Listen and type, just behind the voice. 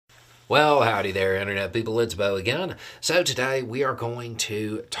Well, howdy there, Internet people. It's Bo again. So, today we are going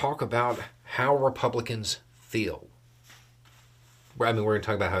to talk about how Republicans feel. I mean, we're going to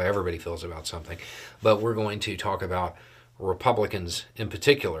talk about how everybody feels about something, but we're going to talk about Republicans in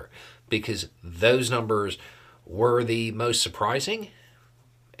particular because those numbers were the most surprising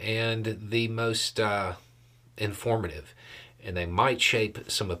and the most informative, and they might shape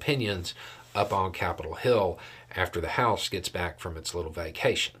some opinions up on Capitol Hill after the House gets back from its little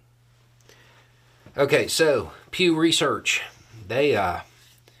vacation. Okay, so Pew Research, they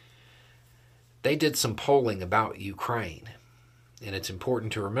did some polling about Ukraine, and it's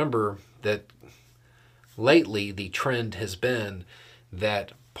important to remember that lately the trend has been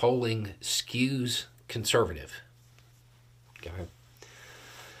that polling skews conservative. Okay.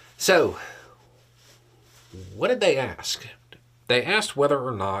 So, what did they ask? They asked whether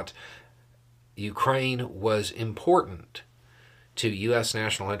or not Ukraine was important to U.S.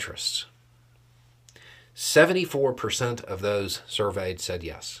 national interests. 74% of those surveyed said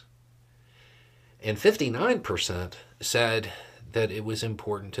yes. And 59% said that it was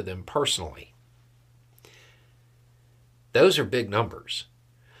important to them personally. Those are big numbers.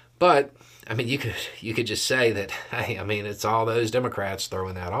 But, I mean, you could just say that, hey, I mean, it's all those Democrats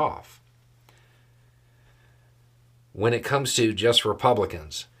throwing that off. When it comes to just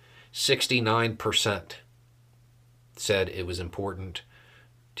Republicans, 69% said it was important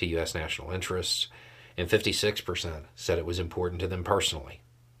to U.S. national interests, and 56% said it was important to them personally.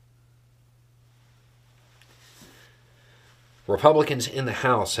 Republicans in the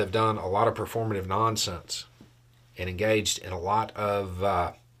House have done a lot of performative nonsense and engaged in a lot of,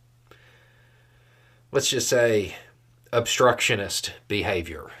 let's just say, obstructionist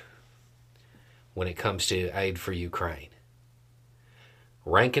behavior when it comes to aid for Ukraine.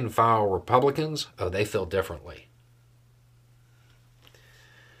 Rank and file Republicans, they feel differently.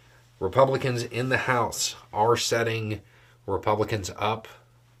 Republicans in the House are setting Republicans up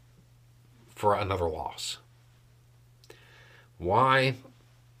for another loss. Why?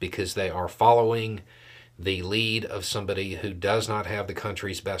 Because they are following the lead of somebody who does not have the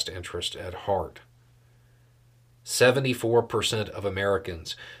country's best interest at heart. 74% of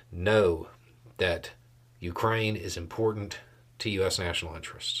Americans know that Ukraine is important to U.S. national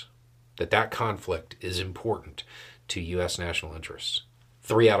interests, that conflict is important to U.S. national interests.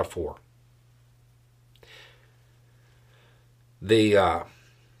 3 out of 4. The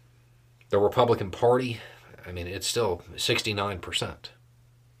Republican Party, I mean, it's still 69%.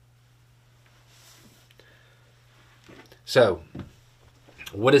 So,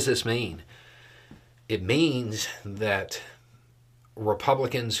 what does this mean? It means that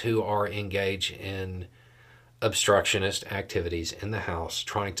Republicans who are engaged in obstructionist activities in the House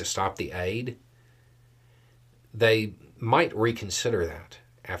trying to stop the aid, they might reconsider that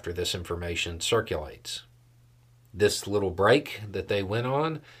after this information circulates. This little break that they went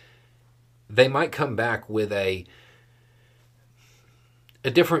on, they might come back with a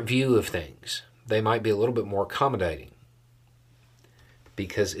different view of things. They might be a little bit more accommodating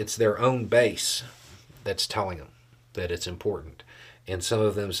because it's their own base that's telling them that it's important. And some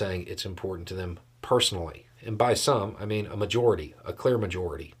of them saying it's important to them personally. And by some, I mean a majority, a clear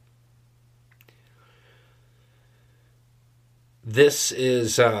majority. This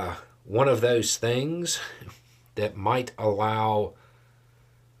is one of those things that might allow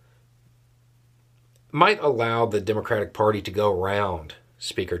the Democratic Party to go around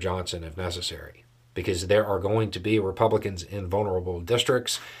Speaker Johnson if necessary, because there are going to be Republicans in vulnerable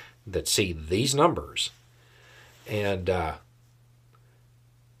districts that see these numbers and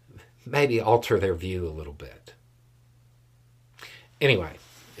maybe alter their view a little bit. Anyway,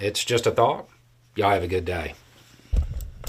 it's just a thought. Y'all have a good day.